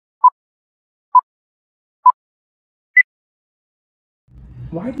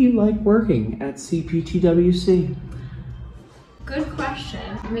why do you like working at CPTWC? Good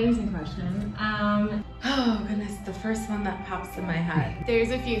question. Amazing question. Oh goodness, the first one that pops in my head.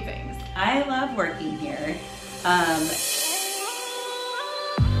 There's a few things. I love working here.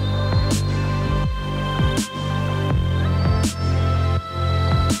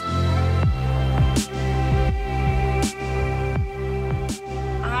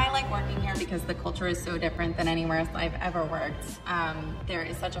 Because the culture is so different than anywhere else I've ever worked. There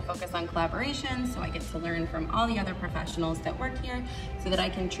is such a focus on collaboration, so I get to learn from all the other professionals that work here so that I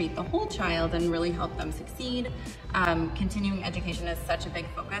can treat the whole child and really help them succeed. Continuing education is such a big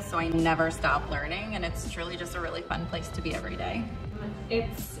focus, so I never stop learning, and it's truly just a really fun place to be every day.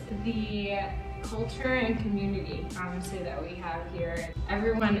 It's the culture and community, honestly, that we have here.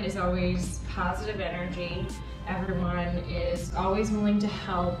 Everyone is always positive energy. Everyone is always willing to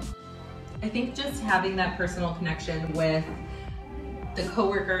help. I think just having that personal connection with the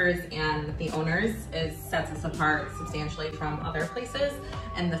coworkers and the owners sets us apart substantially from other places,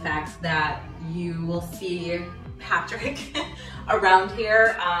 and the fact that you will see Patrick around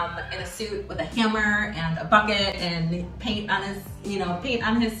here in a suit with a hammer and a bucket and paint on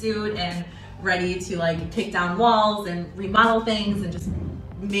his suit and ready to like take down walls and remodel things and just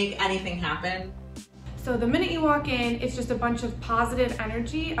make anything happen. So the minute you walk in, it's just a bunch of positive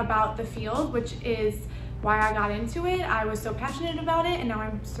energy about the field, which is why I got into it. I was so passionate about it, and now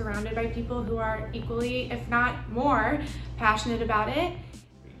I'm surrounded by people who are equally, if not more, passionate about it.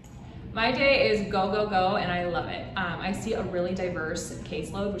 My day is go, go, go, and I love it. I see a really diverse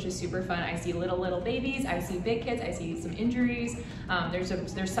caseload, which is super fun. I see little babies, I see big kids, I see some injuries.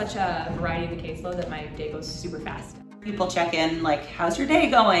 There's such a variety of the caseload that my day goes super fast. People check in like, how's your day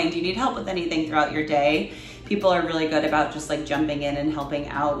going? Do you need help with anything throughout your day? People are really good about just like jumping in and helping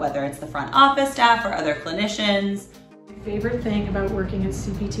out, whether it's the front office staff or other clinicians. My favorite thing about working at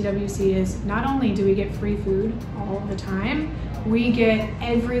CPTWC is not only do we get free food all the time, we get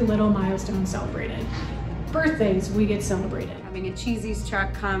every little milestone celebrated. Birthdays, we get celebrated. Having a Cheesy's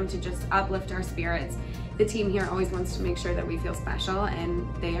truck come to just uplift our spirits. The team here always wants to make sure that we feel special, and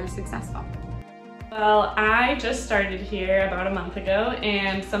they are successful. Well, I just started here about a month ago,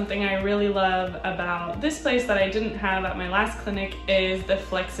 and something I really love about this place that I didn't have at my last clinic is the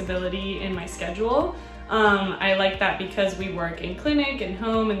flexibility in my schedule. I like that because we work in clinic and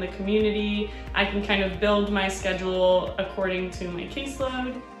home in the community. I can kind of build my schedule according to my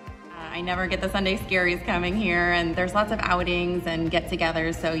caseload. I never get the Sunday scaries coming here, and there's lots of outings and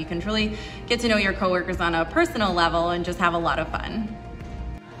get-togethers, so you can truly get to know your coworkers on a personal level and just have a lot of fun.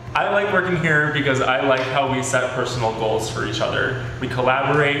 I like working here because I like how we set personal goals for each other. We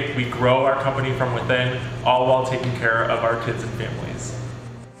collaborate, we grow our company from within, all while taking care of our kids and families.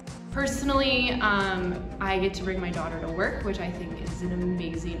 Personally, I get to bring my daughter to work, which I think is an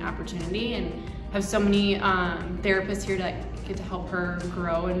amazing opportunity, and have so many therapists here that get to help her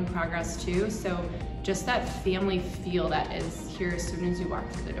grow and progress too. So just that family feel that is here as soon as you walk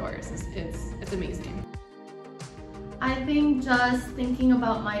through the doors, it's amazing. I think just thinking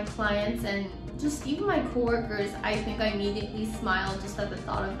about my clients and just even my coworkers, I think I immediately smile just at the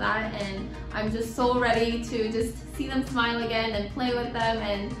thought of that, and I'm just so ready to just see them smile again and play with them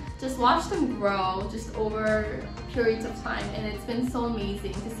and just watch them grow just over periods of time, and it's been so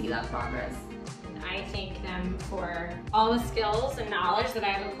amazing to see that progress. I thank them for all the skills and knowledge that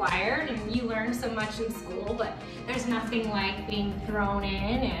I've acquired, and you learn so much in school, but there's nothing like being thrown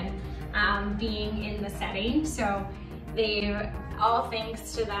in and being in the setting. So all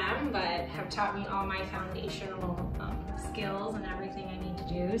thanks to them, but have taught me all my foundational skills and everything I need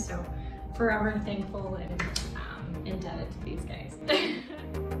to do. So forever thankful and indebted to these guys.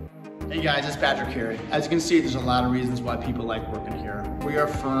 Hey guys, it's Patrick here. As you can see, there's a lot of reasons why people like working here. We are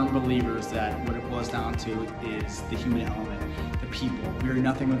firm believers that what it boils down to is the human element, the people. We are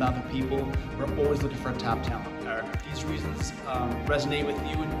nothing without the people. We're always looking for top talent. If these reasons resonate with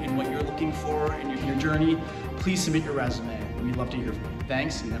you and what you're looking for in your journey, please submit your resume. We'd love to hear from you.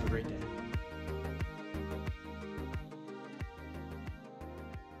 Thanks, and have a great day.